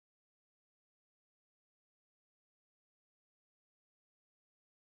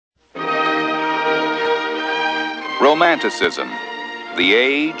Romanticism, the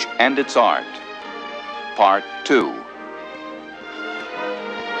Age and its Art, Part 2.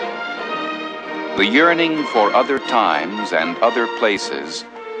 The yearning for other times and other places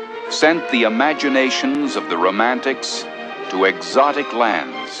sent the imaginations of the Romantics to exotic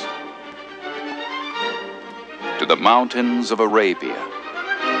lands, to the mountains of Arabia,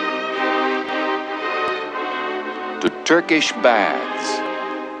 to Turkish baths,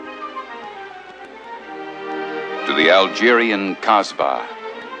 to the Algerian Kasbah,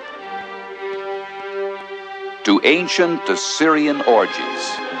 to ancient Assyrian orgies.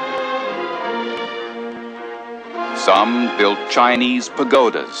 Some built Chinese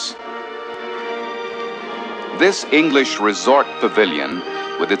pagodas. This English resort pavilion,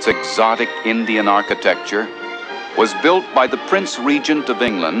 with its exotic Indian architecture, was built by the Prince Regent of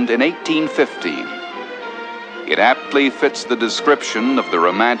England in 1815. It aptly fits the description of the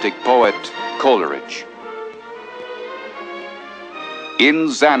Romantic poet Coleridge.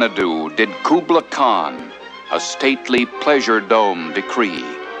 In Xanadu did Kubla Khan a stately pleasure dome decree,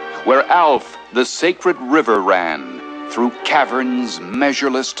 where Alph the sacred river ran, through caverns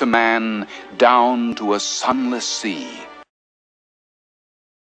measureless to man, down to a sunless sea.